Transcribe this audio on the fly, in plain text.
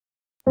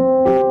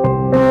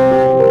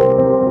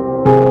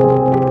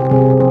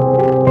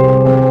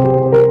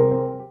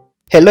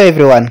Hello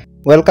everyone,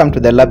 welcome to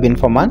the Lab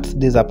Informants.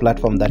 This is a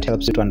platform that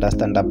helps you to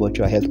understand about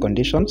your health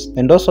conditions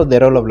and also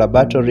the role of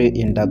laboratory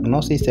in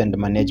diagnosis and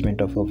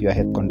management of your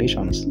health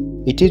conditions.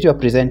 It is your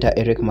presenter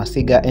Eric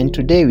Masiga, and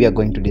today we are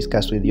going to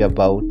discuss with you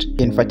about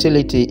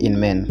infertility in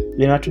men.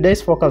 In our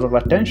today's focus of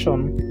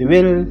attention, we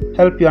will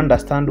help you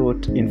understand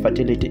what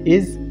infertility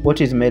is,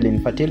 what is male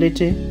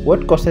infertility,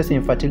 what causes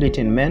infertility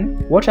in men,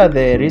 what are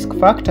the risk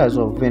factors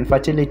of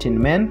infertility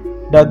in men,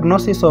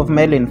 diagnosis of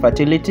male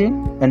infertility,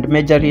 and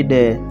majorly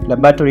the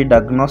laboratory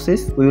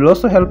diagnosis. We will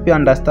also help you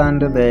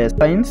understand the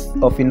signs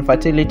of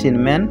infertility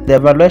in men, the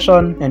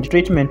evaluation and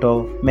treatment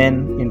of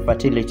men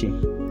infertility.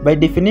 By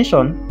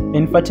definition,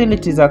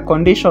 infertility is a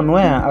condition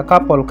where a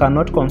couple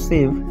cannot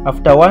conceive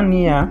after 1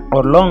 year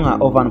or longer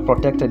of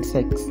unprotected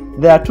sex.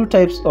 There are two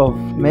types of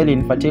male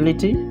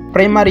infertility: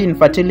 primary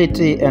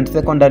infertility and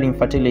secondary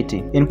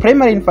infertility. In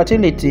primary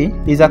infertility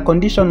is a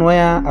condition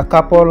where a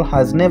couple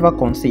has never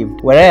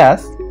conceived,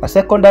 whereas a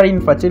secondary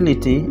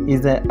infertility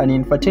is an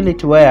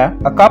infertility where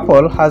a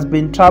couple has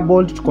been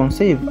troubled to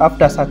conceive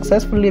after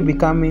successfully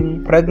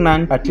becoming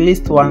pregnant at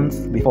least once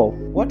before.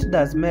 What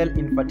does male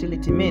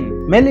infertility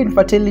mean? Male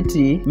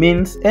infertility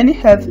means any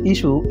health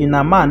issue in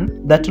a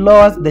man that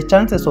lowers the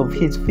chances of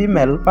his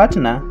female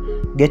partner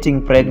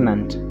getting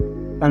pregnant.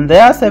 And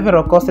there are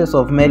several causes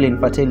of male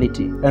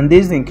infertility, and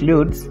these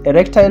includes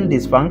erectile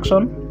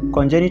dysfunction,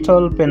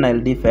 congenital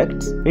penile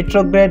defects,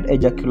 retrograde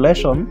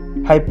ejaculation,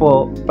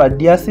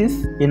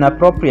 hypospadiasis,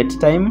 inappropriate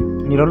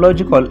time,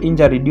 neurological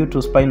injury due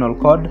to spinal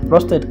cord,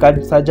 prostate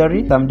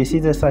surgery, some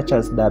diseases such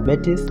as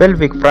diabetes,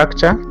 pelvic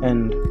fracture,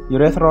 and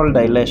urethral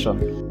dilation.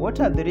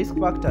 What are the risk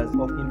factors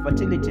of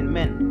infertility in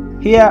men?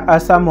 Here are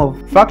some of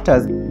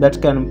factors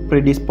that can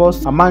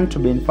predispose a man to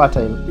be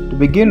infertile. To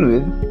begin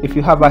with, if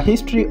you have a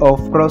history of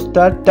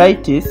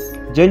prostatitis,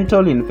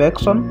 genital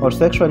infection or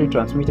sexually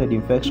transmitted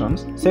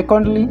infections.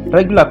 Secondly,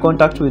 regular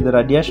contact with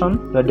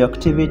radiation,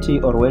 radioactivity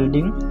or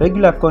welding,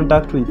 regular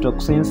contact with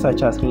toxins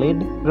such as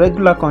lead,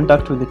 regular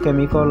contact with a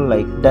chemical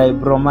like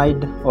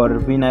dibromide or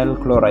vinyl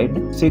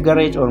chloride,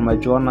 cigarette or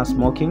marijuana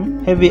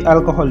smoking, heavy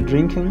alcohol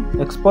drinking,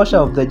 exposure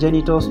of the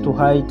genitals to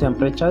high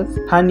temperatures,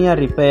 hernia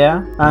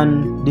repair,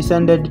 and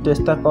descended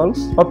testicles,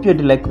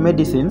 opioid-like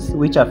medicines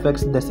which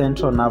affects the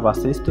central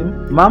nervous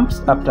system, mumps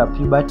after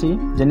puberty,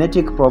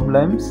 genetic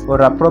problems, or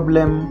a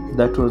problem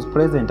that was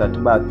present at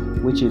birth,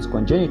 which is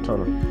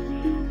congenital.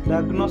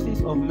 Diagnosis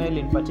of male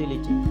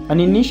infertility. An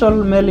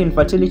initial male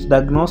infertility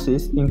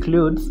diagnosis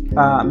includes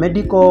a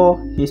medical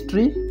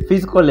history,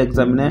 physical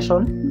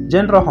examination,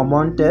 general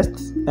hormone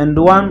tests, and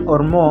one or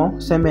more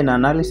semen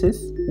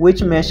analysis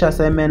which measure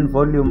semen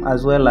volume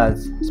as well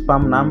as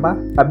sperm number,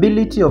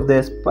 ability of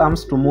the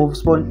sperms to move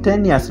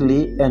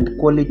spontaneously, and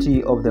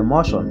quality of the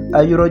motion. A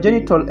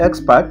urogenital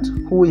expert,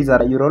 who is a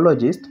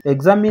urologist,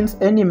 examines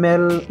any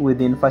male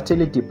with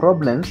infertility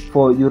problems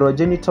for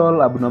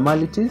urogenital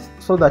abnormalities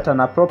so that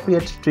an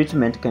appropriate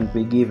treatment can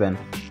be given.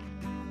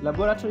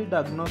 Laboratory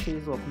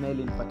diagnosis of male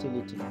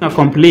infertility. A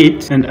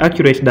complete and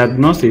accurate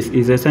diagnosis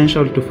is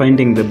essential to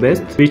finding the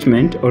best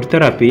treatment or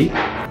therapy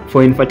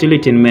for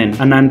infertility in men.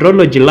 An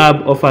andrology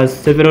lab offers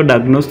several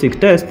diagnostic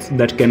tests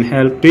that can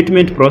help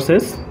treatment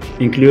process,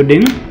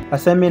 including a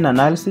semen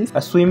analysis,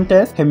 a swim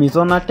test,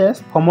 hemizona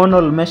test,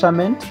 hormonal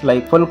measurement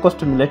like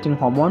follicle-stimulating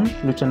hormone,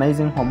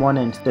 luteinizing hormone,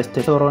 and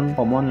testosterone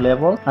hormone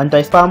levels,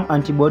 anti-sperm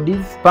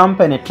antibodies, sperm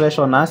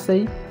penetration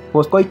assay,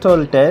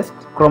 postcoital test,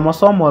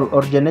 chromosomal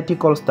or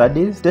genetical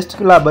studies,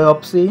 testicular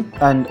biopsy,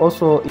 and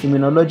also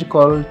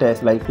immunological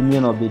tests like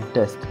immunobid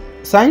test.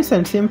 Signs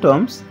and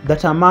symptoms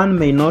that a man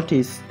may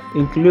notice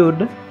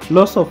include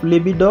loss of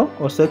libido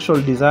or sexual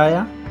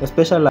desire,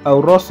 especially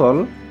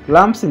arousal,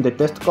 lumps in the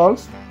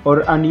testicles,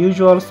 or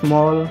unusual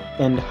small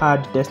and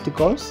hard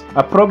testicles,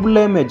 a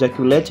problem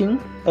ejaculating,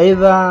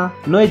 either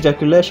no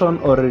ejaculation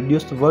or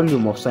reduced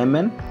volume of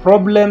semen,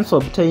 problems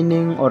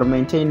obtaining or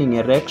maintaining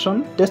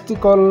erection,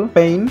 testicle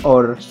pain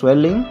or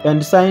swelling,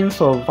 and signs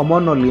of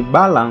hormonal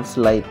imbalance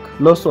like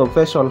loss of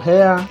facial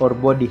hair or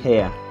body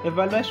hair.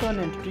 Evaluation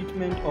and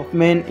treatment of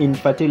men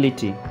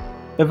infertility.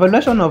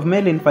 Evaluation of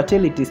male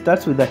infertility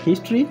starts with a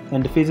history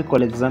and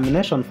physical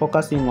examination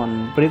focusing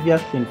on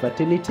previous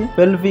infertility,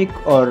 pelvic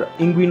or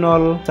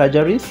inguinal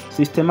surgeries,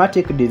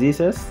 systematic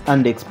diseases,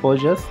 and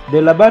exposures.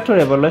 The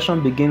laboratory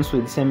evaluation begins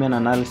with semen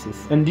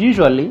analysis, and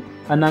usually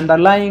an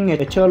underlying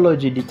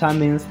etiology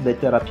determines the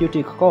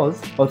therapeutic cause,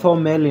 although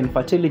male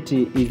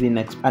infertility is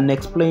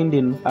unexplained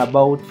in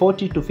about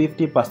 40 to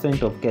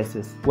 50% of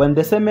cases. When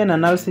the semen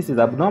analysis is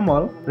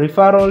abnormal,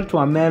 referral to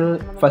a male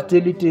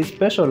fertility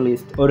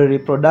specialist or a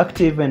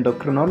reproductive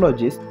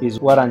endocrinologist is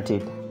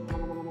warranted.